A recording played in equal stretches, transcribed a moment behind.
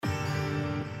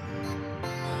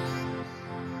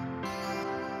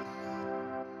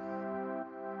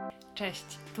Cześć,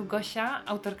 tu Gosia,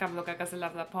 autorka bloga Gazela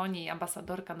w Laponii,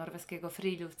 ambasadorka norweskiego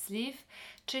Friluftsliv,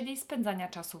 czyli spędzania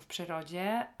czasu w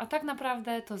przyrodzie, a tak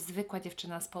naprawdę to zwykła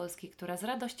dziewczyna z Polski, która z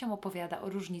radością opowiada o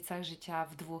różnicach życia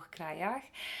w dwóch krajach.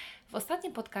 W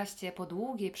ostatnim podcaście po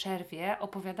długiej przerwie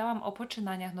opowiadałam o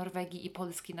poczynaniach Norwegii i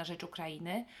Polski na rzecz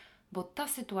Ukrainy, bo ta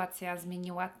sytuacja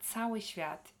zmieniła cały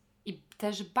świat i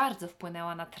też bardzo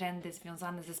wpłynęła na trendy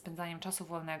związane ze spędzaniem czasu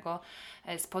wolnego,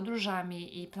 z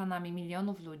podróżami i planami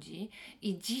milionów ludzi.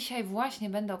 I dzisiaj właśnie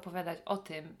będę opowiadać o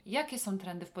tym, jakie są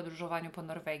trendy w podróżowaniu po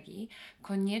Norwegii.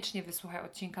 Koniecznie wysłuchaj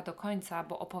odcinka do końca,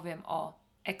 bo opowiem o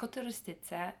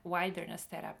ekoturystyce, wilderness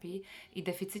therapy i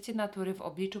deficycie natury w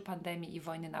obliczu pandemii i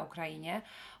wojny na Ukrainie,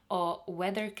 o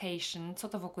weathercation, co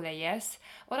to w ogóle jest,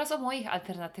 oraz o moich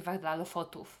alternatywach dla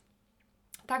lofotów.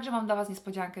 Także mam dla Was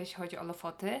niespodziankę, jeśli chodzi o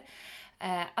lofoty,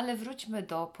 ale wróćmy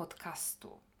do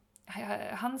podcastu.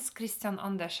 Hans Christian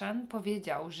Andersen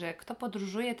powiedział, że kto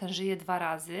podróżuje, ten żyje 2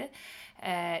 razy.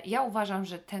 Ja uważam,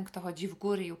 że ten, kto chodzi w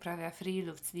góry i uprawia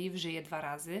Friluftsliv, żyje 2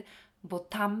 razy, bo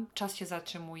tam czas się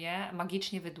zatrzymuje,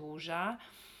 magicznie wydłuża.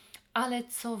 Ale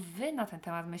co Wy na ten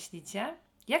temat myślicie?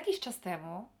 Jakiś czas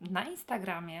temu na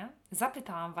Instagramie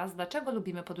zapytałam Was, dlaczego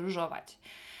lubimy podróżować.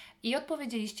 I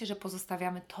odpowiedzieliście, że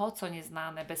pozostawiamy to, co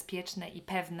nieznane, bezpieczne i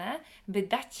pewne, by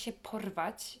dać się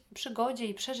porwać przygodzie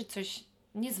i przeżyć coś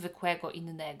niezwykłego,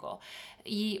 innego.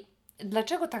 I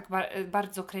dlaczego tak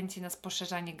bardzo kręci nas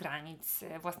poszerzanie granic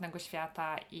własnego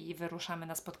świata i wyruszamy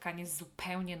na spotkanie z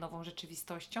zupełnie nową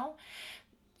rzeczywistością?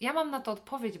 Ja mam na to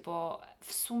odpowiedź, bo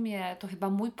w sumie to chyba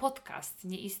mój podcast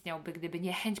nie istniałby, gdyby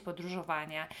nie chęć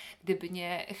podróżowania, gdyby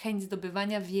nie chęć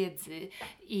zdobywania wiedzy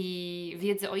i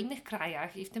wiedzy o innych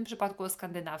krajach i w tym przypadku o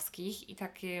skandynawskich i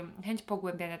takie chęć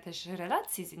pogłębiania też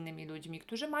relacji z innymi ludźmi,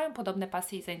 którzy mają podobne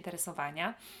pasje i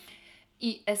zainteresowania.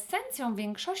 I esencją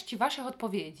większości Waszych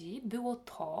odpowiedzi było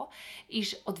to,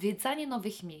 iż odwiedzanie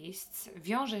nowych miejsc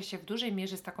wiąże się w dużej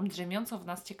mierze z taką drzemiącą w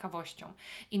nas ciekawością.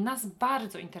 I nas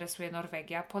bardzo interesuje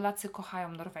Norwegia, Polacy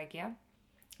kochają Norwegię,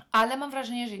 ale mam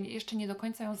wrażenie, że jeszcze nie do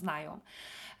końca ją znają.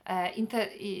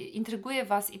 Intryguje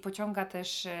Was i pociąga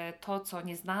też to, co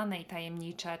nieznane i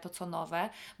tajemnicze, to, co nowe,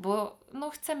 bo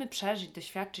chcemy przeżyć,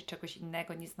 doświadczyć czegoś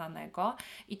innego, nieznanego.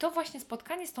 I to właśnie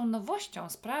spotkanie z tą nowością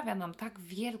sprawia nam tak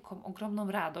wielką,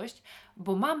 ogromną radość,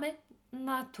 bo mamy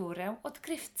naturę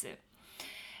odkrywcy.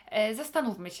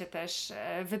 Zastanówmy się też,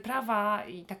 wyprawa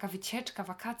i taka wycieczka,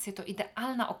 wakacje to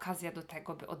idealna okazja do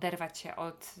tego, by oderwać się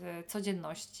od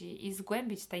codzienności i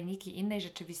zgłębić tajniki innej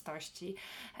rzeczywistości,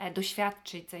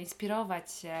 doświadczyć,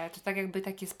 zainspirować się. To tak jakby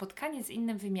takie spotkanie z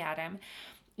innym wymiarem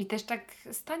i też tak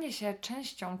stanie się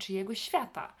częścią czyjegoś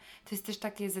świata. To jest też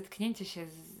takie zetknięcie się,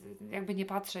 jakby nie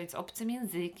patrzeć, z obcym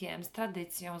językiem, z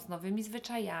tradycją, z nowymi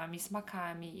zwyczajami,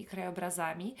 smakami i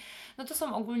krajobrazami. To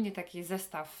są ogólnie taki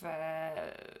zestaw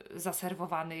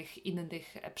zaserwowanych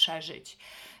innych przeżyć.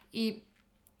 I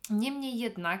niemniej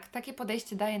jednak takie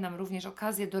podejście daje nam również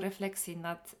okazję do refleksji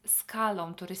nad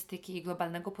skalą turystyki i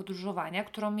globalnego podróżowania,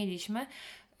 którą mieliśmy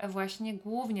właśnie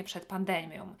głównie przed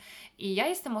pandemią. I ja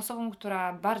jestem osobą,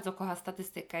 która bardzo kocha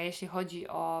statystykę, jeśli chodzi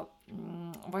o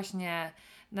właśnie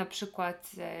na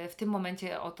przykład w tym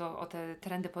momencie o te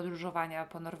trendy podróżowania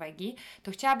po Norwegii,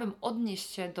 to chciałabym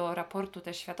odnieść się do raportu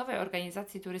też Światowej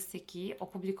Organizacji Turystyki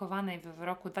opublikowanej w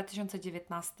roku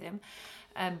 2019,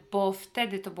 bo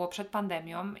wtedy to było przed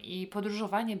pandemią i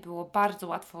podróżowanie było bardzo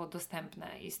łatwo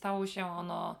dostępne i stało się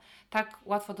ono tak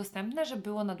łatwo dostępne, że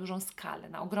było na dużą skalę,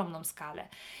 na ogromną skalę.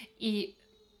 I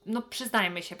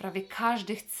przyznajmy się, prawie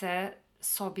każdy chce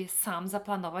sobie sam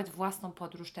zaplanować własną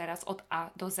podróż teraz od A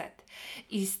do Z.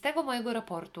 I z tego mojego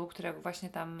raportu, którego właśnie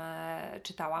tam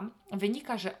czytałam,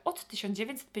 wynika, że od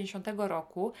 1950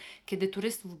 roku, kiedy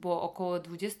turystów było około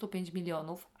 25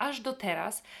 milionów, aż do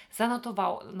teraz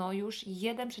zanotowano już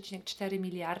 1,4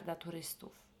 miliarda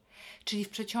turystów. Czyli w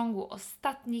przeciągu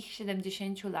ostatnich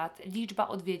 70 lat liczba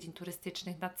odwiedzin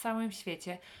turystycznych na całym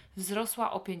świecie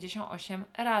wzrosła o 58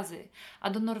 razy, a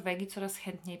do Norwegii coraz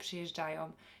chętniej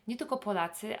przyjeżdżają nie tylko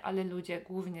Polacy, ale ludzie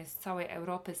głównie z całej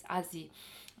Europy, z Azji,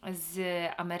 z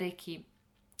Ameryki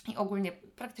i ogólnie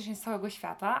praktycznie z całego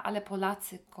świata, ale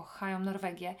Polacy kochają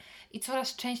Norwegię i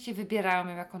coraz częściej wybierają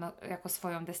ją jako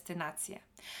swoją destynację.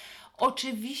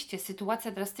 Oczywiście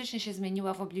sytuacja drastycznie się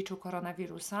zmieniła w obliczu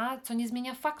koronawirusa, co nie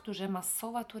zmienia faktu, że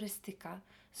masowa turystyka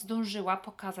zdążyła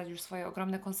pokazać już swoje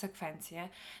ogromne konsekwencje,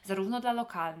 zarówno dla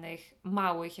lokalnych,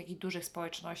 małych, jak i dużych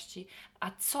społeczności,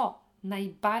 a co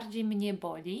najbardziej mnie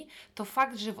boli, to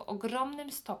fakt, że w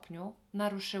ogromnym stopniu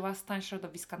naruszyła stan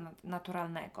środowiska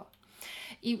naturalnego.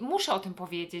 I muszę o tym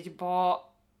powiedzieć, bo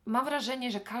mam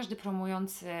wrażenie, że każdy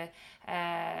promujący,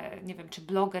 nie wiem, czy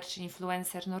bloger, czy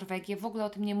influencer Norwegię w ogóle o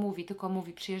tym nie mówi, tylko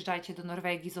mówi: przyjeżdżajcie do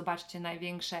Norwegii, zobaczcie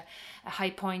największe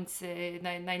high points,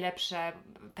 najlepsze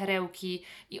perełki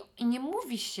i nie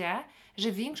mówi się,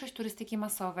 że większość turystyki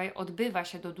masowej odbywa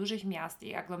się do dużych miast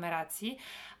i aglomeracji,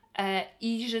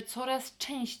 i że coraz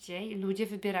częściej ludzie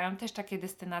wybierają też takie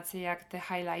destynacje jak te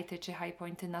highlighty czy high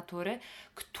pointy natury,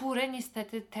 które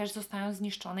niestety też zostają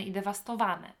zniszczone i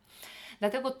dewastowane.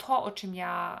 Dlatego to, o czym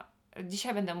ja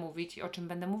dzisiaj będę mówić i o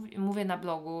czym mówię na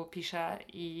blogu, piszę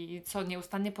i co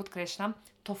nieustannie podkreślam,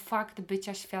 to fakt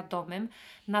bycia świadomym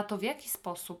na to, w jaki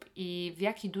sposób i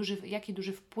jaki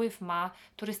duży wpływ ma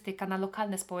turystyka na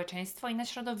lokalne społeczeństwo i na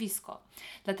środowisko.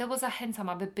 Dlatego zachęcam,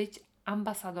 aby być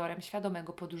ambasadorem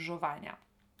świadomego podróżowania,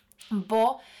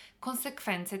 bo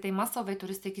konsekwencje tej masowej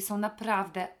turystyki są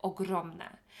naprawdę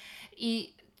ogromne.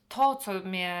 I to, co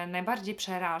mnie najbardziej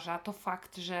przeraża, to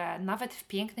fakt, że nawet w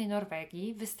pięknej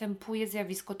Norwegii występuje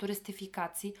zjawisko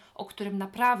turystyfikacji, o którym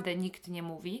naprawdę nikt nie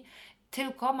mówi,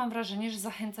 tylko mam wrażenie, że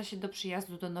zachęca się do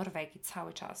przyjazdu do Norwegii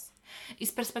cały czas. I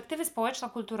z perspektywy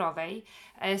społeczno-kulturowej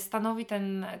stanowi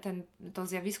to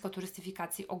zjawisko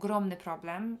turystyfikacji ogromny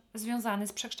problem związany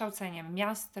z przekształceniem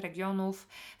miast, regionów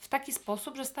w taki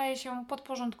sposób, że staje się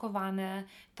podporządkowane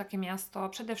takie miasto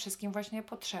przede wszystkim właśnie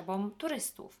potrzebom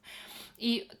turystów.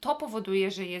 I to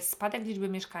powoduje, że jest spadek liczby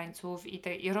mieszkańców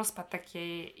i rozpad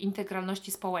takiej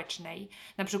integralności społecznej.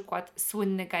 Na przykład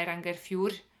słynny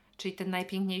Geirangerfjord, czyli ten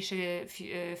najpiękniejszy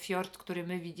fiord, który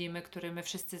my widzimy, który my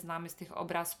wszyscy znamy z tych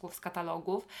obrazków, z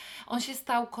katalogów. On się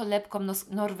stał kolebką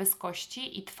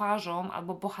norweskości i twarzą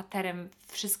albo bohaterem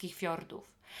wszystkich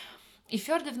fiordów. I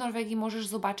fiordy w Norwegii możesz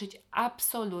zobaczyć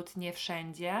absolutnie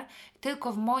wszędzie,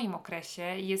 tylko w moim okresie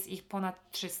jest ich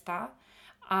ponad 300,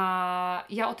 a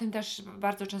ja o tym też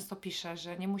bardzo często piszę,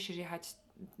 że nie musisz jechać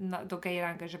do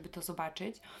Geiranger, żeby to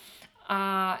zobaczyć.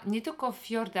 A nie tylko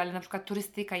fiordy, ale na przykład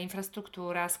turystyka,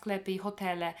 infrastruktura, sklepy i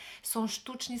hotele są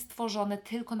sztucznie stworzone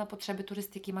tylko na potrzeby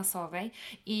turystyki masowej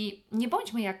i nie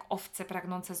bądźmy jak owce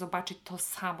pragnące zobaczyć to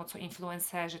samo, co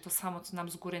influencerzy, to samo, co nam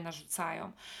z góry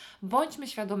narzucają. Bądźmy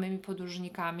świadomymi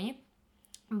podróżnikami,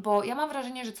 bo ja mam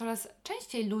wrażenie, że coraz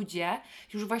częściej ludzie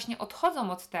już właśnie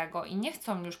odchodzą od tego i nie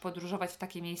chcą już podróżować w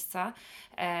takie miejsca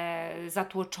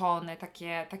zatłoczone,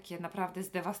 takie naprawdę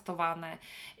zdewastowane.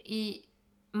 I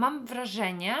mam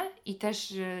wrażenie, i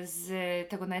też z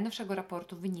tego najnowszego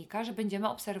raportu wynika, że będziemy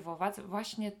obserwować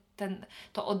właśnie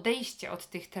to odejście od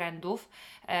tych trendów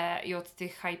i od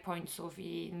tych high pointsów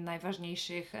i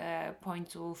najważniejszych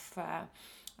pointsów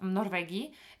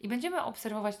Norwegii i będziemy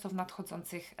obserwować to w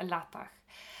nadchodzących latach.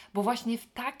 Bo właśnie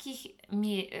w takich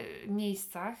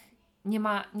miejscach nie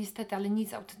ma niestety, ale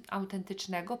nic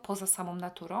autentycznego poza samą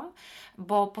naturą,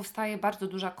 bo powstaje bardzo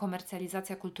duża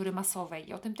komercjalizacja kultury masowej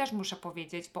i o tym też muszę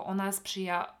powiedzieć, bo ona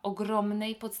sprzyja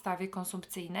ogromnej podstawie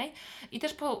konsumpcyjnej i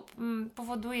też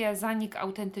powoduje zanik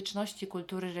autentyczności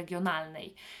kultury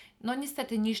regionalnej. No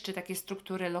niestety niszczy takie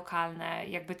struktury lokalne,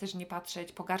 jakby też nie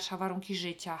patrzeć, pogarsza warunki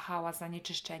życia, hałas,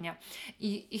 zanieczyszczenia.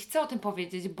 I chcę o tym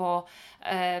powiedzieć, bo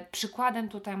przykładem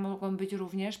tutaj mogą być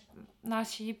również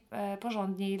nasi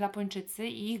porządni Lapończycy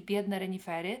i ich biedne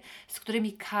renifery, z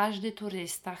którymi każdy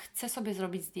turysta chce sobie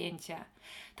zrobić zdjęcie.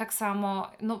 Tak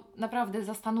samo, no naprawdę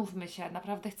zastanówmy się,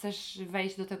 naprawdę chcesz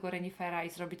wejść do tego renifera i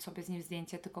zrobić sobie z nim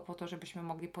zdjęcie tylko po to, żebyśmy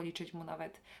mogli policzyć mu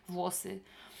nawet włosy.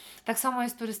 Tak samo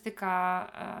jest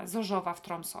turystyka zorzowa w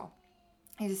Tromsø.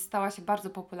 Stała się bardzo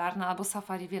popularna, albo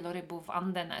safari wielorybów w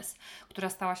Andenes, która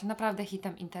stała się naprawdę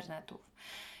hitem internetów.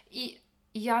 I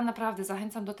ja naprawdę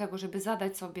zachęcam do tego, żeby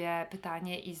zadać sobie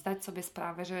pytanie i zdać sobie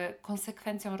sprawę, że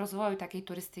konsekwencją rozwoju takiej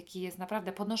turystyki jest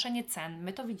naprawdę podnoszenie cen.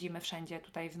 My to widzimy wszędzie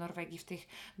tutaj w Norwegii, w tych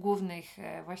głównych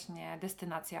właśnie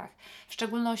destynacjach. W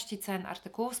szczególności cen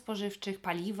artykułów spożywczych,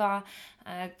 paliwa,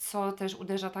 co też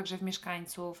uderza także w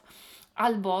mieszkańców.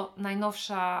 Albo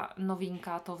najnowsza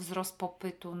nowinka to wzrost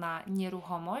popytu na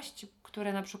nieruchomość,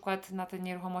 które na przykład na te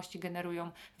nieruchomości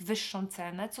generują wyższą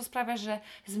cenę, co sprawia, że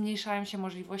zmniejszają się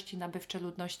możliwości nabywcze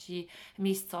ludności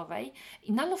miejscowej.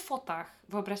 I na Lofotach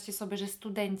wyobraźcie sobie, że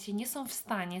studenci nie są w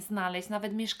stanie znaleźć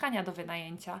nawet mieszkania do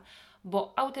wynajęcia,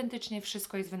 bo autentycznie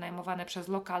wszystko jest wynajmowane przez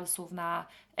lokalsów na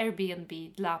Airbnb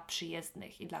dla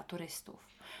przyjezdnych i dla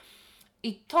turystów.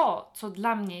 I to, co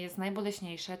dla mnie jest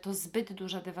najboleśniejsze, to zbyt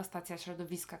duża dewastacja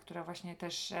środowiska, która właśnie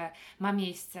też ma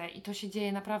miejsce i to się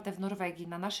dzieje naprawdę w Norwegii,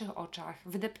 na naszych oczach,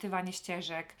 wydeptywanie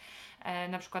ścieżek,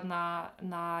 na przykład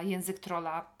na język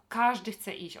trolla. Każdy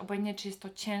chce iść, obojętnie czy jest to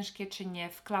ciężkie, czy nie,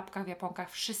 w klapkach, w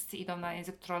japonkach, wszyscy idą na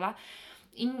język trolla.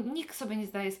 I nikt sobie nie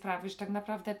zdaje sprawy, że tak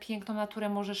naprawdę piękną naturę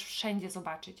możesz wszędzie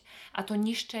zobaczyć. A to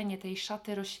niszczenie tej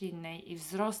szaty roślinnej i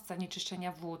wzrost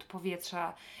zanieczyszczenia wód,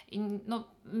 powietrza, i no,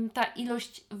 ta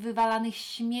ilość wywalanych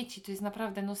śmieci to jest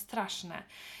naprawdę straszne.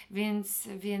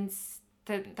 Więc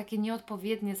takie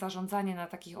nieodpowiednie zarządzanie na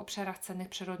takich obszarach cennych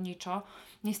przyrodniczo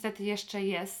niestety jeszcze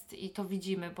jest i to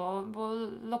widzimy, bo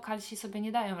lokalsi sobie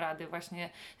nie dają rady właśnie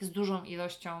z dużą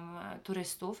ilością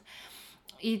turystów.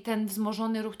 I ten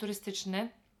wzmożony ruch turystyczny,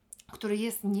 który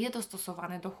jest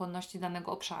niedostosowany do chłonności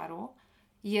danego obszaru,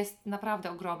 jest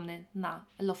naprawdę ogromny na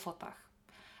Lofotach.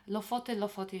 Lofoty,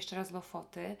 jeszcze raz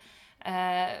Lofoty.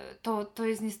 To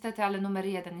jest niestety, ale numer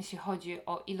 1, jeśli chodzi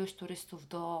o ilość turystów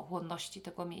do chłonności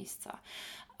tego miejsca.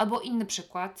 Albo inny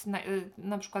przykład,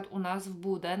 na przykład u nas w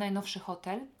Budę, najnowszy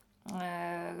hotel,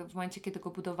 w momencie kiedy go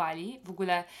budowali, w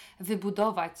ogóle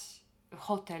wybudować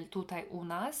hotel tutaj u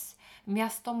nas,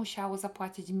 miasto musiało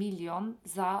zapłacić 1 milion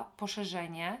za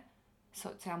poszerzenie, co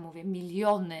ja mówię,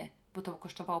 miliony, bo to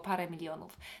kosztowało parę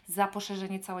milionów, za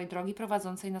poszerzenie całej drogi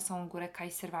prowadzącej na samą górę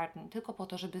Kaiserwarten, tylko po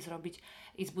to, żeby zrobić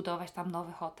i zbudować tam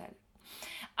nowy hotel.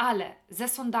 Ale ze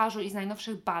sondażu i z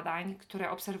najnowszych badań,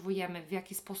 które obserwujemy, w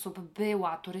jaki sposób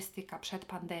była turystyka przed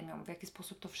pandemią, w jaki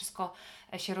sposób to wszystko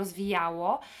się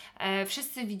rozwijało,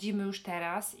 wszyscy widzimy już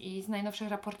teraz i z najnowszych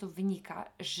raportów wynika,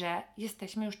 że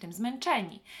jesteśmy już tym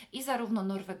zmęczeni. I zarówno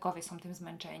Norwegowie są tym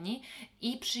zmęczeni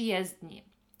i przyjezdni.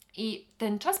 I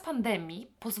ten czas pandemii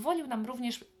pozwolił nam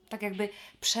również tak jakby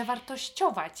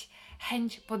przewartościować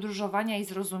chęć podróżowania i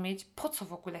zrozumieć, po co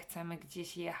w ogóle chcemy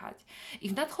gdzieś jechać. I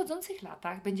w nadchodzących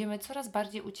latach będziemy coraz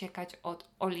bardziej uciekać od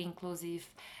all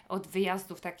inclusive, od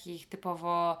wyjazdów takich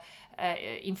typowo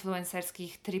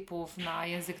influencerskich tripów na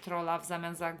język trolla w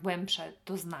zamian za głębsze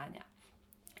doznania.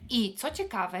 I co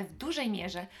ciekawe, w dużej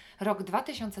mierze rok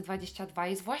 2022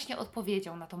 jest właśnie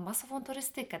odpowiedzią na tą masową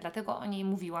turystykę, dlatego o niej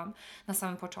mówiłam na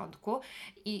samym początku.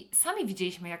 I sami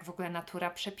widzieliśmy, jak w ogóle natura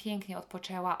przepięknie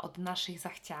odpoczęła od naszych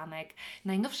zachcianek.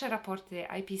 Najnowsze raporty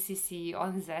IPCC i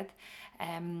ONZ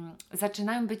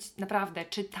zaczynają być naprawdę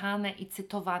czytane i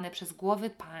cytowane przez głowy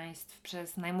państw,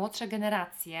 przez najmłodsze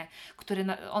generacje,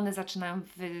 one zaczynają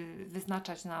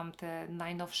wyznaczać nam te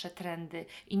najnowsze trendy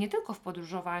i nie tylko w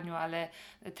podróżowaniu, ale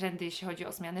trendy, jeśli chodzi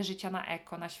o zmianę życia na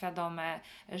eko, na świadome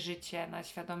życie, na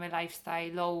świadomy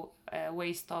lifestyle, low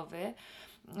waste'owy,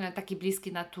 taki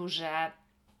bliski naturze.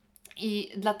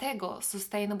 I dlatego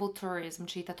sustainable tourism,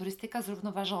 czyli ta turystyka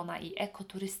zrównoważona i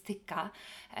ekoturystyka,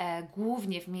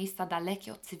 głównie w miejsca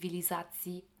dalekie od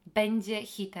cywilizacji, będzie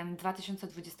hitem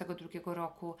 2022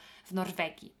 roku w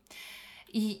Norwegii.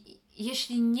 I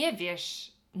jeśli nie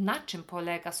wiesz, na czym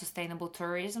polega sustainable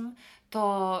tourism,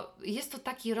 to jest to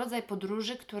taki rodzaj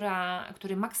podróży,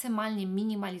 który maksymalnie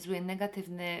minimalizuje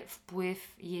negatywny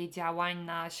wpływ jej działań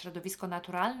na środowisko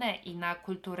naturalne i na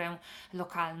kulturę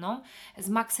lokalną, z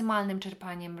maksymalnym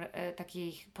czerpaniem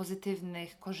takich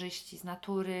pozytywnych korzyści z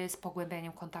natury, z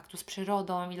pogłębianiem kontaktu z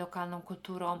przyrodą i lokalną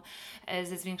kulturą,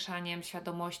 ze zwiększaniem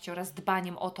świadomości oraz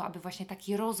dbaniem o to, aby właśnie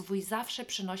taki rozwój zawsze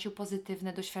przynosił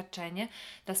pozytywne doświadczenie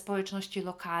dla społeczności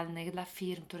lokalnych, dla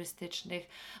firm turystycznych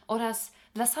oraz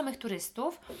dla samych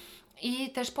turystów i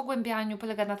też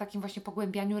polega na takim właśnie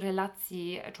pogłębianiu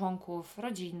relacji członków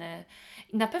rodziny.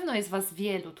 I na pewno jest Was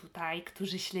wielu tutaj,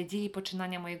 którzy śledzili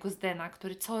poczynania mojego Zdena,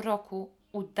 który co roku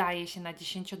udaje się na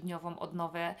 10-dniową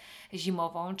odnowę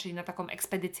zimową, czyli na taką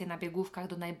ekspedycję na biegówkach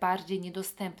do najbardziej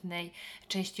niedostępnej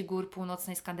części gór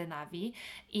północnej Skandynawii.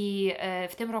 I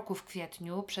w tym roku w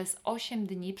kwietniu przez 8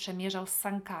 dni przemierzał z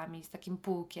sankami, z takim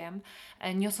pułkiem,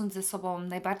 niosąc ze sobą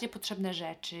najbardziej potrzebne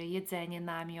rzeczy, jedzenie,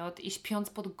 namiot i śpiąc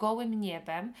pod gołym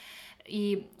niebem.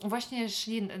 I właśnie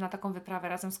szli na taką wyprawę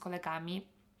razem z kolegami.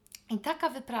 I taka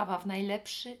wyprawa w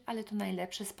najlepszy, ale to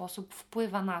najlepszy sposób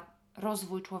wpływa na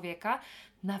rozwój człowieka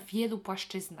na wielu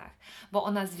płaszczyznach, bo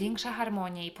ona zwiększa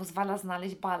harmonię i pozwala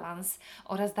znaleźć balans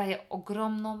oraz daje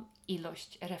ogromną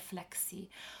ilość refleksji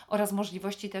oraz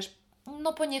możliwości też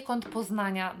poniekąd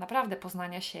naprawdę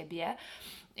poznania siebie.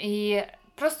 I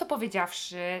prosto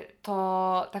powiedziawszy,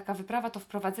 to taka wyprawa to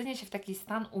wprowadzenie się w taki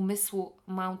stan umysłu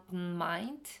mountain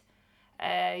mind.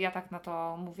 Ja tak na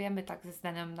to mówię, my tak ze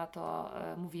Zdenem na to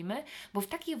mówimy, bo w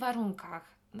takich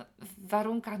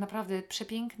warunkach naprawdę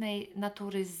przepięknej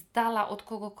natury, z dala od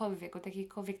kogokolwiek, od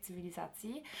jakiejkolwiek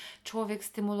cywilizacji, człowiek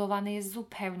stymulowany jest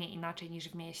zupełnie inaczej niż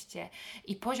w mieście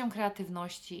i poziom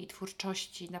kreatywności i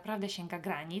twórczości naprawdę sięga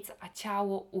granic, a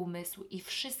ciało, umysł i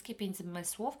wszystkie 5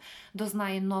 zmysłów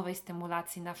doznaje nowej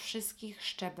stymulacji na wszystkich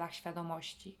szczeblach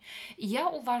świadomości. I ja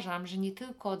uważam, że nie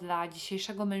tylko dla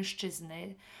dzisiejszego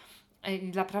mężczyzny,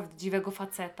 dla prawdziwego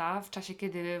faceta, w czasie,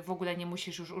 kiedy w ogóle nie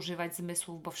musisz już używać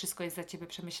zmysłów, bo wszystko jest za Ciebie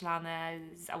przemyślane,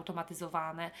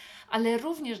 zautomatyzowane, ale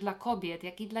również dla kobiet,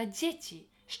 jak i dla dzieci,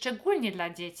 szczególnie dla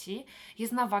dzieci,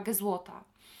 jest na wagę złota.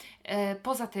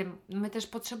 Poza tym, my też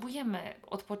potrzebujemy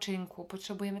odpoczynku,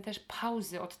 potrzebujemy też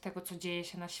pauzy od tego, co dzieje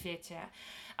się na świecie,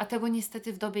 a tego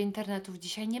niestety w dobie internetów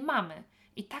dzisiaj nie mamy.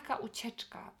 I taka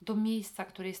ucieczka do miejsca,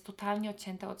 które jest totalnie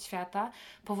odcięte od świata,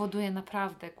 powoduje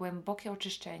naprawdę głębokie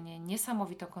oczyszczenie,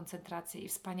 niesamowitą koncentrację i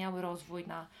wspaniały rozwój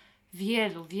na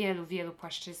wielu, wielu, wielu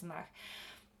płaszczyznach.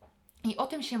 I o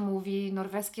tym się mówi,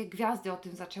 norweskie gwiazdy o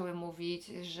tym zaczęły mówić,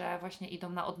 że właśnie idą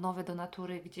na odnowę do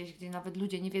natury gdzieś, gdzie nawet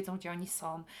ludzie nie wiedzą, gdzie oni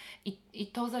są. I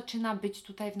to zaczyna być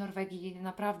tutaj w Norwegii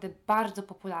naprawdę bardzo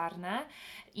popularne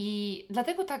i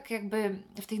dlatego tak jakby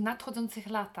w tych nadchodzących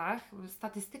latach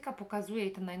statystyka pokazuje,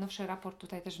 i ten najnowszy raport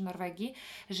tutaj też w Norwegii,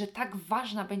 że tak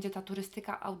ważna będzie ta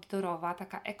turystyka outdoorowa,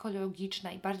 taka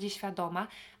ekologiczna i bardziej świadoma,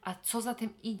 a co za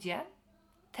tym idzie,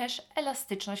 też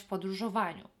elastyczność w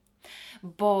podróżowaniu.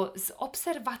 Bo z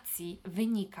obserwacji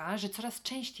wynika, że coraz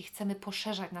częściej chcemy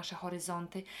poszerzać nasze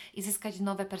horyzonty i zyskać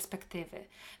nowe perspektywy.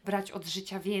 Brać od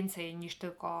życia więcej niż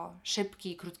tylko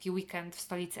szybki i krótki weekend w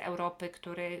stolicy Europy,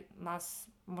 który nas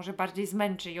może bardziej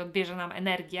zmęczy i odbierze nam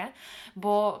energię,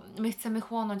 bo my chcemy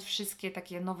chłonąć wszystkie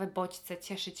takie nowe bodźce,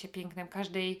 cieszyć się pięknem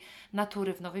każdej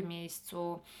natury w nowym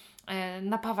miejscu,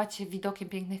 napawać się widokiem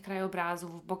pięknych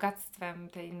krajobrazów, bogactwem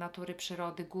tej natury,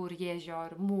 przyrody, gór,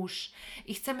 jezior, mórz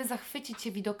i chcemy zachwycić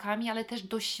się widokami, ale też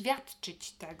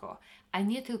doświadczyć tego, a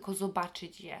nie tylko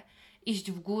zobaczyć je,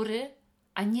 iść w góry,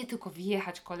 a nie tylko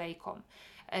wjechać kolejką,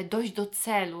 dojść do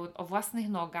celu o własnych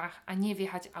nogach, a nie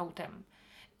wjechać autem.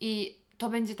 I to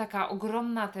będzie taka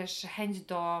ogromna też chęć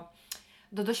do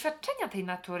doświadczenia tej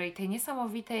natury i tej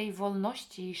niesamowitej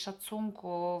wolności i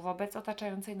szacunku wobec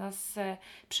otaczającej nas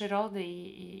przyrody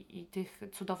i tych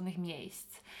cudownych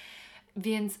miejsc.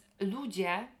 Więc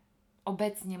ludzie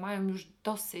obecnie mają już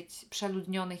dosyć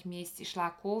przeludnionych miejsc i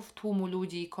szlaków, tłumu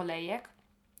ludzi i kolejek.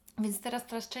 Więc teraz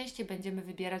coraz częściej będziemy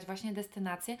wybierać właśnie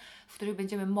destynacje, w których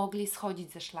będziemy mogli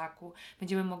schodzić ze szlaku,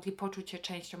 będziemy mogli poczuć się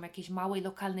częścią jakiejś małej,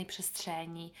 lokalnej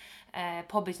przestrzeni,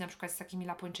 pobyć na przykład z takimi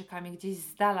Lapończykami gdzieś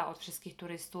z dala od wszystkich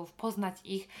turystów, poznać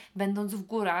ich będąc w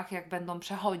górach, jak będą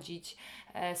przechodzić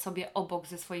sobie obok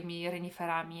ze swoimi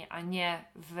reniferami, a nie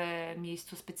w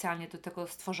miejscu specjalnie do tego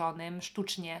stworzonym,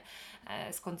 sztucznie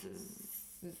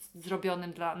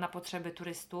zrobionym na potrzeby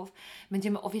turystów.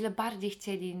 Będziemy o wiele bardziej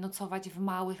chcieli nocować w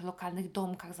małych, lokalnych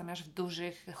domkach zamiast w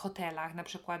dużych hotelach, na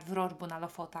przykład w Rorbu na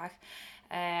Lofotach,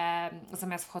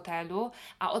 zamiast w hotelu,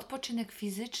 a odpoczynek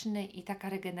fizyczny i taka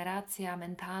regeneracja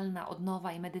mentalna,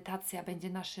 odnowa i medytacja będzie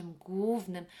naszym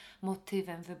głównym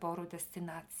motywem wyboru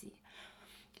destynacji.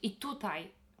 I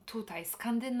tutaj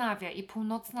Skandynawia i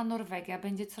północna Norwegia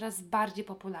będzie coraz bardziej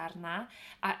popularna,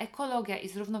 a ekologia i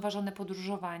zrównoważone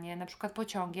podróżowanie, na przykład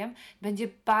pociągiem, będzie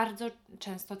bardzo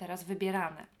często teraz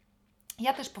wybierane.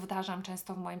 Ja też powtarzam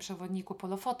często w moim przewodniku po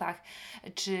Lofotach,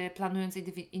 czy planując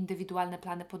indywidualne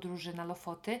plany podróży na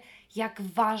Lofoty, jak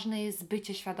ważne jest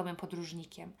bycie świadomym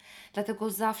podróżnikiem. Dlatego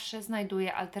zawsze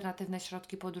znajduję alternatywne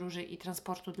środki podróży i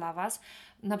transportu dla Was,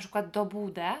 na przykład do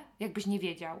Budę, jakbyś nie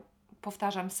wiedział.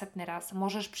 Powtarzam setny raz,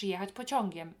 możesz przyjechać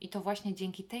pociągiem i to właśnie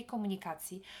dzięki tej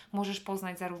komunikacji możesz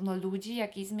poznać zarówno ludzi,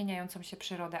 jak i zmieniającą się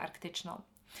przyrodę arktyczną.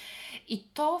 I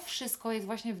to wszystko jest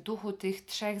właśnie w duchu tych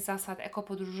 3 zasad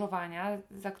ekopodróżowania,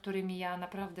 za którymi ja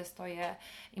naprawdę stoję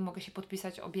i mogę się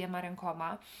podpisać obiema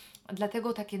rękoma.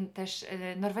 Dlatego takie też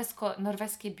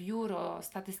norweskie biuro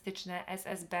statystyczne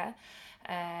SSB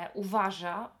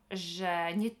uważa,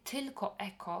 że nie tylko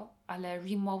eko, ale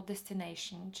remote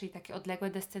destination, czyli takie odległe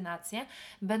destynacje,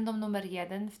 będą numer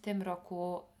 1 w tym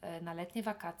roku na letnie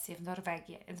wakacje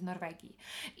w Norwegii.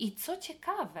 I co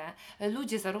ciekawe,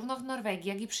 ludzie zarówno w Norwegii,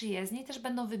 jak i przyjezdni też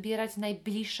będą wybierać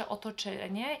najbliższe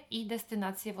otoczenie i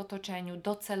destynacje w otoczeniu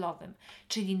docelowym.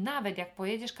 Czyli nawet jak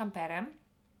pojedziesz kamperem,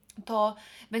 to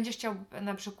będziesz chciał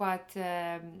na przykład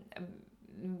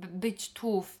być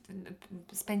tu,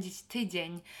 spędzić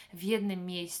tydzień w jednym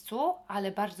miejscu,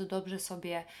 ale bardzo dobrze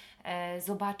sobie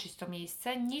zobaczyć to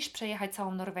miejsce, niż przejechać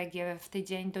całą Norwegię w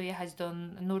tydzień, dojechać do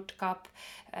Nordkapp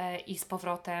i z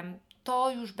powrotem.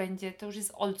 To już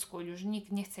jest old school, już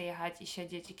nikt nie chce jechać i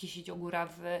siedzieć i kisić ogóra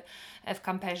w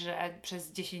kamperze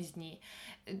przez 10 dni.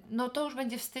 No to już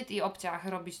będzie wstyd i obciach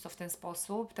robić to w ten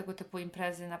sposób. Tego typu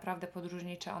imprezy naprawdę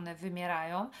podróżnicze, one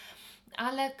wymierają.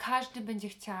 Ale każdy będzie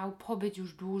chciał pobyć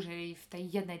już dłużej w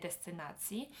tej jednej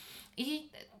destynacji i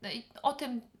o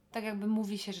tym tak jakby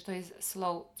mówi się, że to jest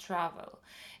slow travel.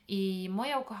 I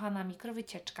moja ukochana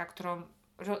mikrowycieczka, którą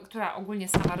która ogólnie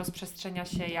sama rozprzestrzenia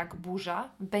się jak burza,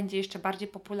 będzie jeszcze bardziej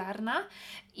popularna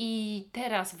i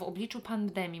teraz w obliczu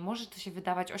pandemii może to się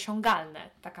wydawać osiągalne,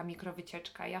 taka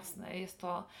mikrowycieczka, jasne, jest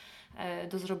to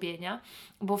do zrobienia,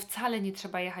 bo wcale nie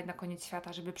trzeba jechać na koniec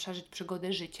świata, żeby przeżyć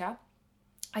przygodę życia.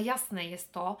 A jasne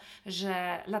jest to,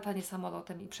 że latanie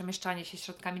samolotem i przemieszczanie się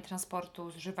środkami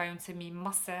transportu zużywającymi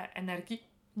masę energii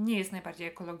nie jest najbardziej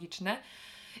ekologiczne.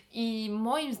 I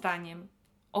moim zdaniem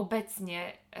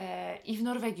obecnie i w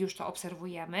Norwegii już to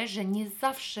obserwujemy, że nie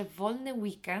zawsze wolny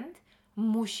weekend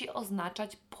musi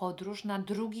oznaczać podróż na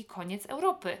drugi koniec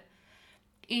Europy.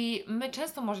 I my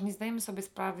często może nie zdajemy sobie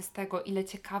sprawy z tego, ile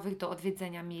ciekawych do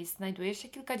odwiedzenia miejsc znajduje się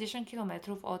kilkadziesiąt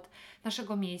kilometrów od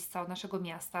naszego miejsca, od naszego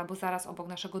miasta, albo zaraz obok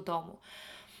naszego domu.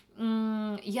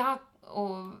 Ja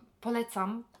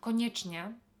polecam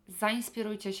koniecznie,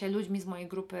 zainspirujcie się ludźmi z mojej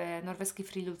grupy Norweskiej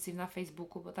Friluftsliv na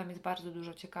Facebooku, bo tam jest bardzo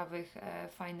dużo ciekawych,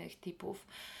 fajnych tipów.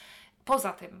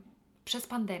 Poza tym, przez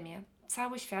pandemię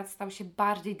cały świat stał się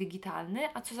bardziej digitalny,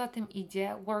 a co za tym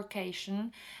idzie,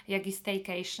 workation, jak i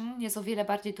staycation jest o wiele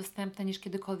bardziej dostępne niż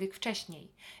kiedykolwiek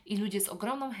wcześniej. I ludzie z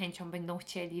ogromną chęcią będą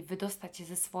chcieli wydostać się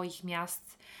ze swoich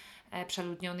miast,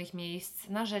 przeludnionych miejsc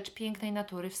na rzecz pięknej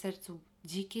natury w sercu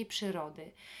dzikiej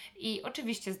przyrody. I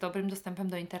oczywiście z dobrym dostępem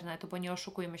do internetu, bo nie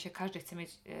oszukujmy się, każdy chce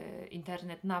mieć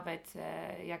internet, nawet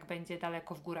jak będzie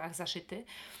daleko w górach zaszyty.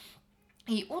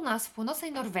 I u nas w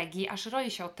północnej Norwegii aż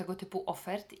roi się od tego typu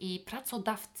ofert i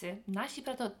nasi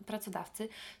pracodawcy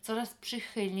coraz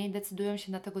przychylniej decydują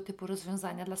się na tego typu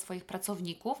rozwiązania dla swoich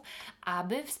pracowników,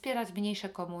 aby wspierać mniejsze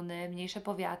komuny, mniejsze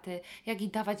powiaty, jak i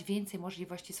dawać więcej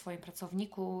możliwości swoim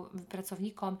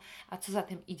pracownikom, a co za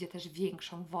tym idzie też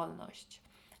większą wolność.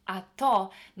 A to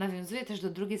nawiązuje też do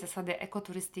drugiej zasady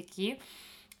ekoturystyki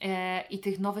i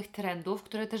tych nowych trendów,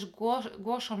 które też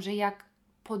głoszą, że jak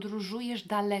podróżujesz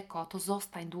daleko, to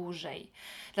zostań dłużej.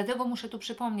 Dlatego muszę tu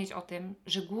przypomnieć o tym,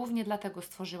 że głównie dlatego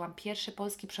stworzyłam pierwszy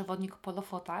polski przewodnik po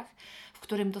Lofotach, w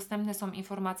którym dostępne są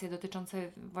informacje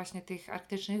dotyczące właśnie tych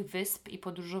arktycznych wysp i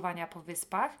podróżowania po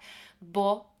wyspach,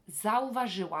 bo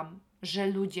zauważyłam, że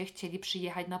ludzie chcieli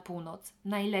przyjechać na północ,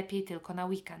 najlepiej tylko na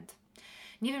weekend.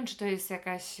 Nie wiem, czy to jest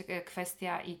jakaś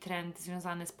kwestia i trend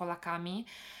związany z Polakami,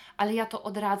 ale ja to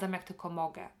odradzam jak tylko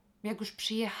mogę. Jak już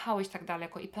przyjechałeś tak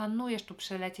daleko i planujesz tu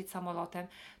przelecieć samolotem,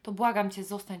 to błagam Cię,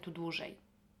 zostań tu dłużej.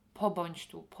 Pobądź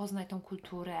tu, poznaj tą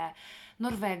kulturę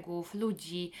Norwegów,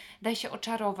 ludzi, daj się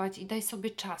oczarować i daj sobie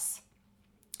czas.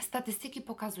 Statystyki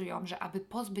pokazują, że aby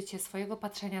pozbyć się swojego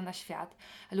patrzenia na świat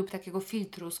lub takiego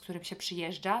filtru, z którym się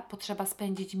przyjeżdża, potrzeba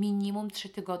spędzić minimum 3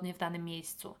 tygodnie w danym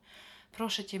miejscu.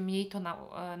 Proszę Cię, miej to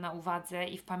na uwadze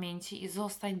i w pamięci i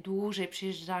zostań dłużej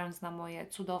przyjeżdżając na moje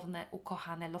cudowne,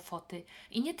 ukochane Lofoty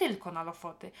i nie tylko na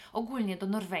Lofoty, ogólnie do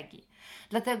Norwegii.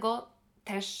 Dlatego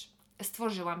też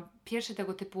stworzyłam pierwsze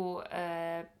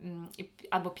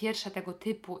tego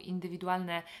typu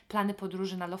indywidualne plany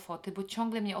podróży na Lofoty, bo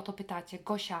ciągle mnie o to pytacie.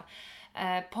 Gosia,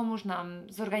 pomóż nam,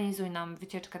 zorganizuj nam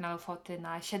wycieczkę na Lofoty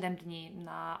na 7 dni,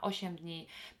 na 8 dni,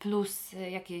 plus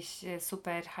jakieś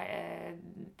super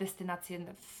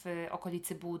destynacje w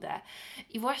okolicy Budę.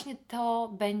 I właśnie to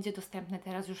będzie dostępne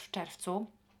teraz już w czerwcu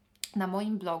na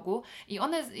moim blogu i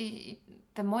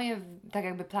te moje tak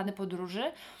jakby plany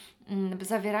podróży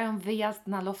zawierają wyjazd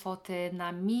na Lofoty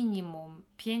na minimum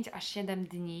 5 aż 7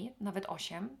 dni, nawet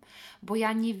 8, bo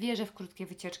ja nie wierzę w krótkie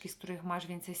wycieczki, z których masz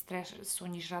więcej stresu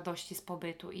niż radości z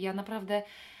pobytu. I ja naprawdę,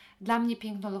 dla mnie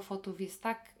piękno Lofotów jest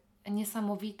tak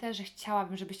niesamowite, że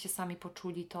chciałabym, żebyście sami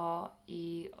poczuli to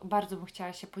i bardzo bym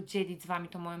chciała się podzielić z Wami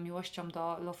tą moją miłością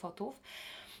do Lofotów.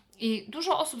 I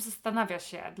dużo osób zastanawia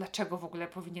się, dlaczego w ogóle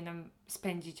powinienem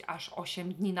spędzić aż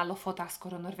 8 dni na Lofotach,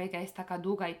 skoro Norwegia jest taka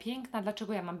długa i piękna,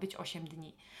 dlaczego ja mam być 8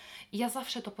 dni? I ja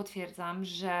zawsze to potwierdzam,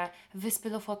 że wyspy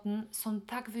Lofoten są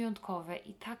tak wyjątkowe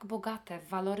i tak bogate w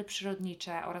walory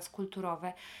przyrodnicze oraz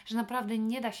kulturowe, że naprawdę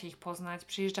nie da się ich poznać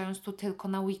przyjeżdżając tu tylko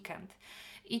na weekend.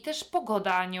 I też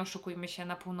pogoda, nie oszukujmy się,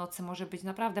 na północy może być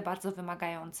naprawdę bardzo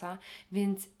wymagająca,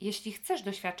 więc jeśli chcesz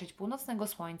doświadczyć północnego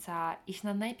słońca, iść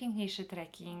na najpiękniejszy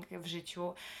trekking w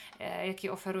życiu, jaki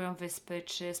oferują wyspy,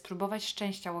 czy spróbować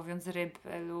szczęścia łowiąc ryb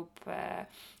lub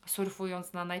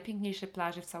surfując na najpiękniejszej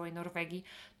plaży w całej Norwegii,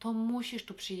 to musisz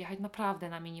tu przyjechać naprawdę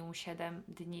na minimum 7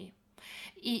 dni.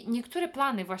 I niektóre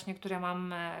plany właśnie, które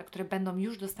mam, które będą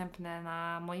już dostępne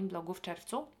na moim blogu w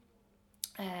czerwcu,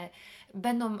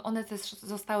 one też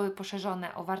zostały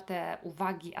poszerzone o warte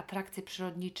uwagi atrakcje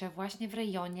przyrodnicze właśnie w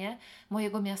rejonie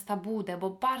mojego miasta Budę, bo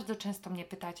bardzo często mnie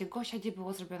pytacie: Gosia, gdzie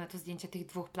było zrobione to zdjęcie tych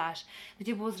 2 plaż?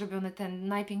 Gdzie było zrobione ten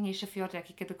najpiękniejszy fiord,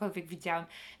 jaki kiedykolwiek widziałam?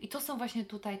 I to są właśnie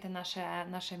tutaj te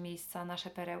nasze miejsca, nasze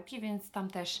perełki, więc tam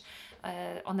też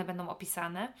one będą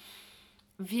opisane.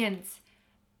 Więc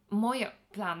Moje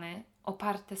plany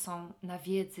oparte są na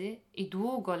wiedzy i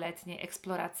długoletniej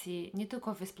eksploracji nie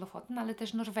tylko Wysp Lofoten, ale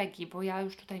też Norwegii, bo ja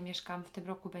już tutaj mieszkam, w tym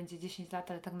roku będzie 10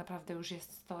 lat, ale tak naprawdę już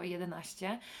jest to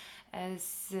 11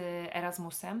 z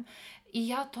Erasmusem. I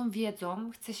ja tą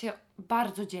wiedzą chcę się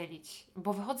bardzo dzielić,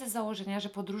 bo wychodzę z założenia, że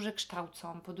podróże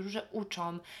kształcą, podróże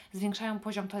uczą, zwiększają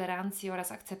poziom tolerancji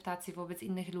oraz akceptacji wobec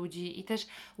innych ludzi i też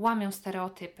łamią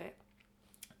stereotypy.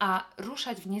 A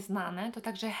ruszać w nieznane to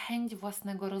także chęć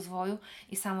własnego rozwoju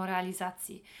i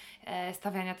samorealizacji,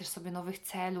 stawiania też sobie nowych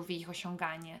celów i ich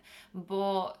osiąganie,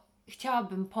 bo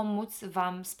chciałabym pomóc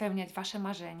Wam spełniać Wasze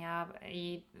marzenia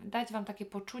i dać Wam takie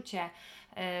poczucie,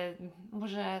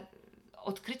 może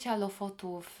odkrycia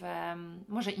Lofotów,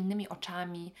 może innymi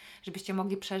oczami, żebyście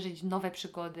mogli przeżyć nowe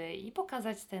przygody i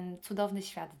pokazać ten cudowny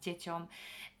świat dzieciom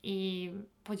i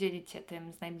podzielić się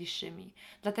tym z najbliższymi.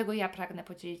 Dlatego ja pragnę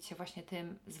podzielić się właśnie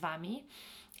tym z Wami.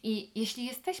 I jeśli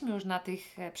jesteśmy już na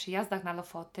tych przyjazdach na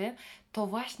Lofoty, to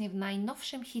właśnie w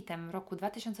najnowszym hitem roku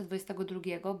 2022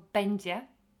 będzie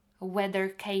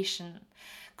Weathercation,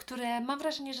 które mam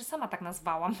wrażenie, że sama tak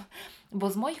nazwałam,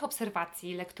 bo z moich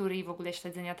obserwacji, lektury i w ogóle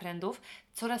śledzenia trendów,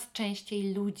 coraz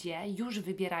częściej ludzie już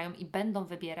wybierają i będą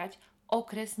wybierać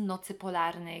okres nocy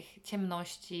polarnych,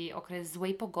 ciemności, okres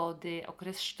złej pogody,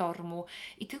 okres sztormu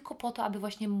i tylko po to, aby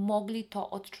właśnie mogli to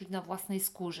odczuć na własnej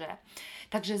skórze.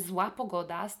 Także zła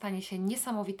pogoda stanie się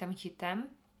niesamowitym hitem.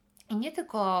 I nie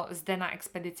tylko Zdena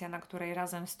ekspedycja, na której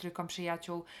razem z trójką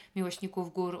przyjaciół,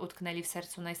 miłośników gór utknęli w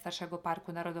sercu najstarszego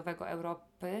parku narodowego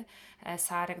Europy,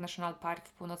 Sarek National Park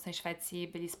w północnej Szwecji,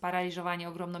 byli sparaliżowani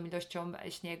ogromną ilością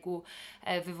śniegu,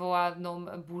 wywołaną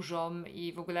burzą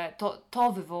i w ogóle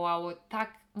to wywołało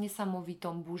tak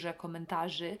niesamowitą burzę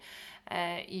komentarzy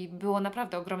i było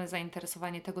naprawdę ogromne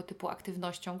zainteresowanie tego typu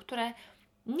aktywnością, które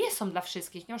nie są dla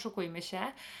wszystkich, nie oszukujmy się,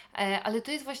 ale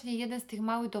to jest właśnie jeden z tych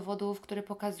małych dowodów, który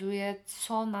pokazuje,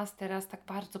 co nas teraz tak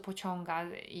bardzo pociąga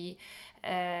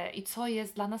i co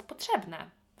jest dla nas potrzebne.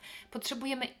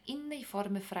 Potrzebujemy innej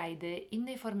formy frajdy,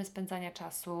 innej formy spędzania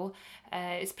czasu,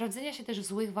 sprawdzenia się też w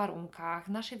złych warunkach,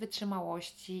 naszej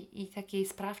wytrzymałości i takiej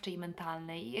sprawczej,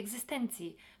 mentalnej i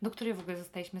egzystencji, do której w ogóle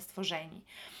zostaliśmy stworzeni.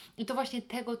 I to właśnie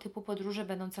tego typu podróże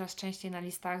będą coraz częściej na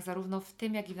listach, zarówno w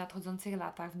tym, jak i w nadchodzących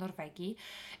latach w Norwegii.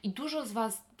 I dużo z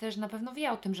Was też na pewno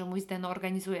wie o tym, że mój Zdeno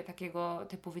organizuje takiego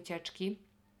typu wycieczki.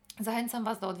 Zachęcam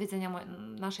Was do odwiedzenia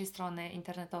naszej strony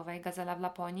internetowej Gazela w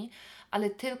Laponii, ale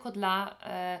tylko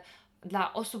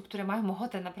dla osób, które mają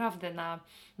ochotę naprawdę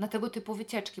na tego typu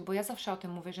wycieczki, bo ja zawsze o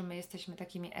tym mówię, że my jesteśmy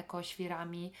takimi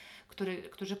ekoświrami,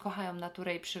 którzy kochają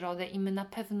naturę i przyrodę i my na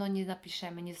pewno nie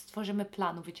napiszemy, nie stworzymy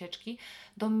planu wycieczki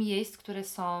do miejsc, które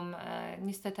są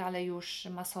niestety, ale już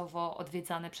masowo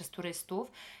odwiedzane przez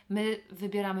turystów. My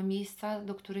wybieramy miejsca,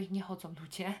 do których nie chodzą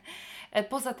ludzie.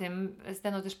 Poza tym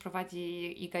Zdeno też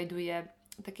prowadzi i gajduje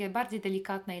takie bardziej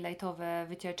delikatne i lajtowe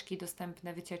wycieczki,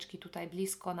 dostępne wycieczki tutaj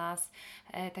blisko nas,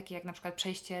 takie jak na przykład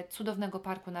przejście cudownego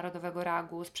Parku Narodowego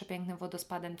Ragu z przepięknym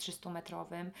wodospadem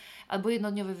 300-metrowym, albo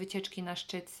jednodniowe wycieczki na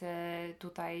szczyt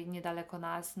tutaj niedaleko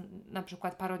nas, na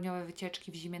przykład parodniowe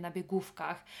wycieczki w zimie na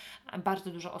biegówkach.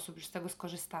 Bardzo dużo osób już z tego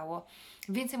skorzystało.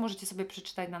 Więcej możecie sobie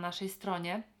przeczytać na naszej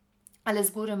stronie. Ale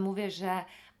z góry mówię, że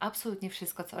absolutnie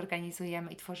wszystko, co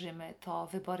organizujemy i tworzymy, to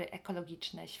wybory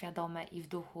ekologiczne, świadome i w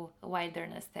duchu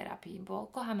wilderness terapii, bo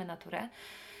kochamy naturę.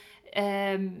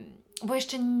 Bo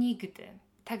jeszcze nigdy,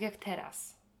 tak jak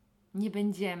teraz, nie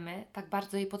będziemy tak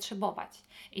bardzo jej potrzebować.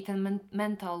 I ten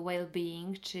mental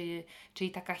well-being,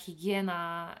 czyli taka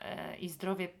higiena i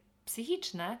zdrowie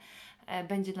psychiczne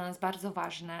będzie dla nas bardzo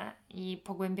ważne i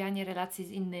pogłębianie relacji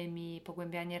z innymi,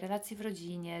 pogłębianie relacji w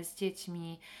rodzinie, z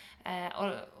dziećmi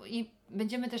i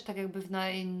będziemy też tak jakby w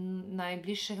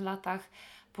najbliższych latach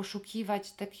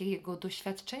poszukiwać takiego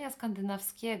doświadczenia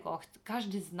skandynawskiego.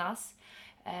 Każdy z nas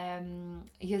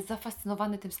jest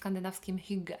zafascynowany tym skandynawskim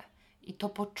hygge. I to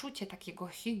poczucie takiego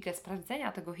hygge,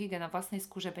 sprawdzenia tego hygge na własnej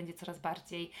skórze będzie coraz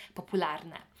bardziej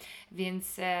popularne.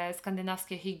 Więc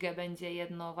skandynawskie hygge będzie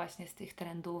jedno właśnie z tych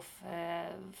trendów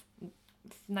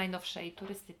w najnowszej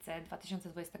turystyce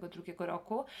 2022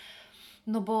 roku.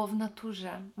 No bo w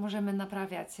naturze możemy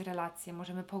naprawiać relacje,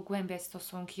 możemy pogłębiać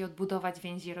stosunki, odbudować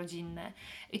więzi rodzinne.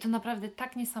 I to naprawdę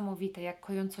tak niesamowite, jak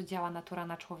kojąco działa natura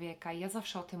na człowieka. I ja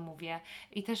zawsze o tym mówię.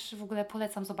 I też w ogóle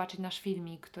polecam zobaczyć nasz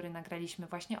filmik, który nagraliśmy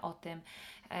właśnie o tym,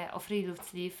 o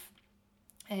Friluftsliv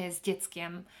z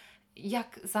dzieckiem.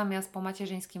 Jak zamiast po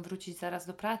macierzyńskim wrócić zaraz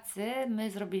do pracy,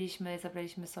 my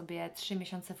zabraliśmy sobie 3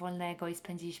 miesiące wolnego i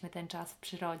spędziliśmy ten czas w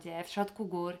przyrodzie, w środku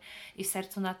gór i w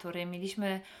sercu natury.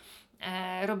 Mieliśmy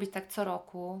robić tak co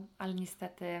roku, ale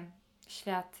niestety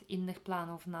świat innych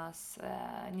planów nas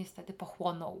niestety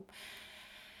pochłonął.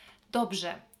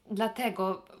 Dobrze,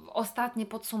 Dlatego ostatnie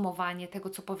podsumowanie tego,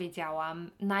 co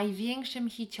powiedziałam. Największym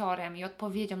hiciorem i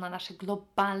odpowiedzią na nasze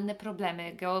globalne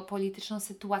problemy, geopolityczną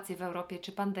sytuację w Europie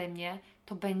czy pandemię,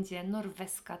 to będzie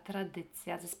norweska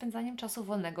tradycja ze spędzaniem czasu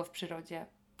wolnego w przyrodzie.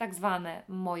 Tak zwane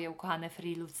moje ukochane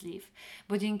free loose leave,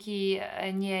 bo dzięki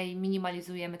niej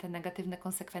minimalizujemy te negatywne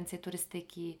konsekwencje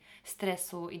turystyki,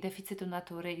 stresu i deficytu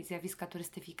natury i zjawiska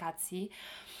turystyfikacji.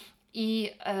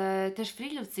 I też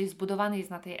Freelance zbudowany jest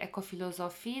na tej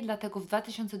ekofilozofii, dlatego w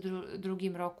 2002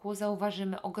 roku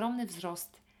zauważymy ogromny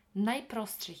wzrost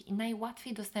najprostszych i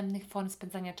najłatwiej dostępnych form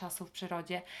spędzania czasu w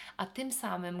przyrodzie, a tym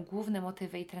samym główne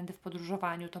motywy i trendy w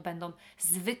podróżowaniu to będą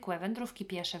zwykłe wędrówki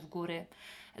piesze w góry,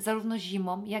 zarówno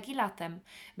zimą, jak i latem.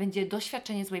 Będzie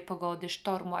doświadczenie złej pogody,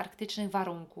 sztormu, arktycznych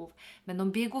warunków,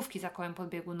 będą biegówki za kołem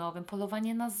podbiegunowym,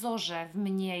 polowanie na zorze w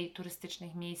mniej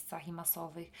turystycznych miejscach i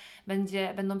masowych,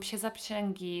 będą psie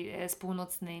zaprzęgi z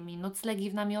północnymi, noclegi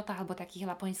w namiotach albo takich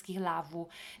japońskich lawu,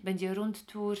 będzie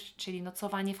rundtour, czyli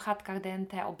nocowanie w chatkach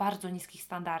DNT o bardzo niskich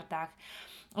standardach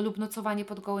lub nocowanie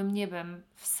pod gołym niebem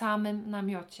w samym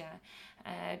namiocie.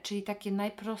 Czyli takie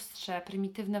najprostsze,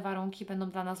 prymitywne warunki będą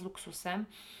dla nas luksusem.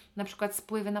 Na przykład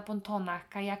spływy na pontonach,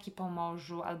 kajaki po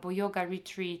morzu, albo yoga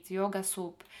retreat, yoga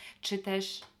soup, czy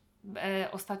też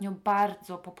ostatnio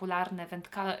bardzo popularne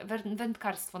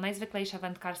wędkarstwo, najzwyklejsze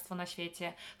wędkarstwo na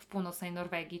świecie w północnej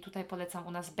Norwegii. Tutaj polecam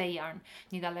u nas Beiarn,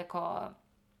 niedaleko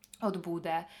od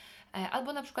Budę.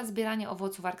 Albo na przykład zbieranie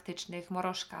owoców arktycznych,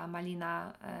 morożka,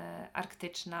 malina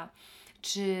arktyczna,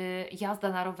 czy jazda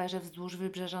na rowerze wzdłuż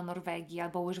wybrzeża Norwegii,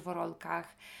 albo łyż w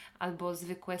rolkach, albo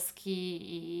zwykłe ski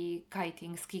i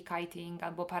ski kiting,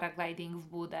 albo paragliding w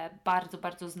Budę, bardzo,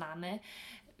 bardzo znany.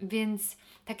 Więc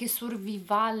takie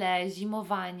survivale,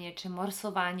 zimowanie, czy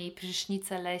morsowanie i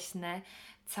prysznice leśne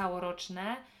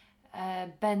całoroczne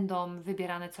będą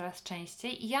wybierane coraz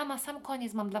częściej. I ja na sam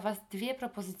koniec mam dla Was 2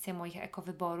 propozycje moich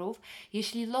ekowyborów.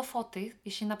 Jeśli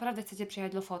naprawdę chcecie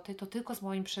przyjechać Lofoty, to tylko z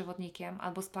moim przewodnikiem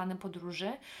albo z planem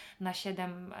podróży na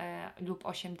 7 lub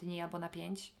 8 dni albo na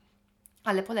 5,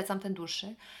 ale polecam ten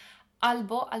dłuższy.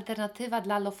 Albo alternatywa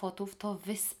dla Lofotów to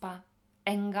wyspa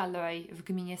Engaløy w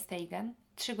gminie Steigen,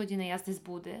 3 godziny jazdy z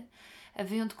Budy.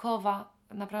 Wyjątkowa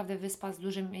naprawdę wyspa z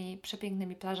dużymi,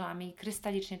 przepięknymi plażami,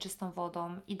 krystalicznie czystą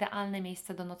wodą, idealne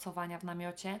miejsce do nocowania w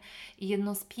namiocie i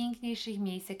jedno z piękniejszych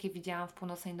miejsc, jakie widziałam w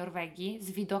północnej Norwegii,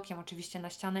 z widokiem oczywiście na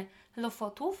ściany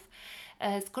Lofotów.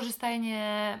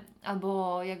 Skorzystajcie,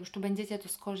 albo jak już tu będziecie, to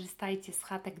skorzystajcie z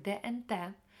chatek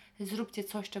DNT. Zróbcie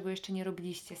coś, czego jeszcze nie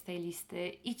robiliście z tej listy.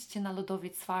 Idźcie na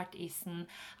lodowiec Svartisen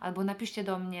albo napiszcie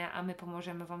do mnie, a my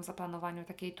pomożemy Wam w zaplanowaniu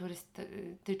takiej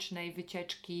turystycznej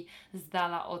wycieczki z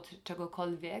dala od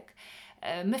czegokolwiek.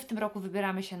 My w tym roku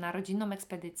wybieramy się na rodzinną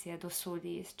ekspedycję do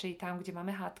Sulis, czyli tam, gdzie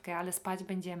mamy chatkę, ale spać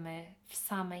będziemy w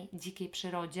samej dzikiej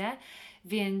przyrodzie,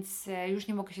 więc już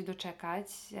nie mogę się doczekać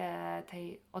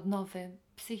tej odnowy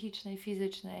psychicznej,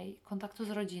 fizycznej, kontaktu z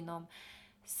rodziną,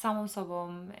 z samą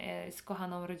sobą, z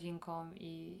kochaną rodzinką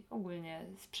i ogólnie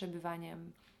z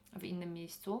przebywaniem w innym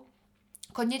miejscu.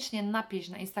 Koniecznie napisz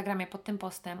na Instagramie pod tym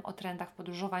postem o trendach w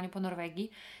podróżowaniu po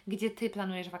Norwegii, gdzie Ty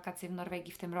planujesz wakacje w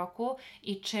Norwegii w tym roku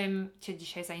i czym Cię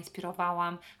dzisiaj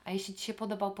zainspirowałam. A jeśli Ci się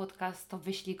podobał podcast, to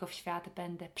wyślij go w świat.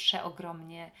 Będę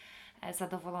przeogromnie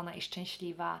zadowolona i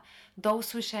szczęśliwa. Do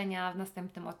usłyszenia w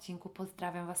następnym odcinku.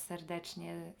 Pozdrawiam Was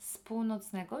serdecznie z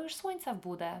północnego już słońca w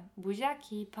Budę.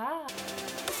 Buziaki, pa!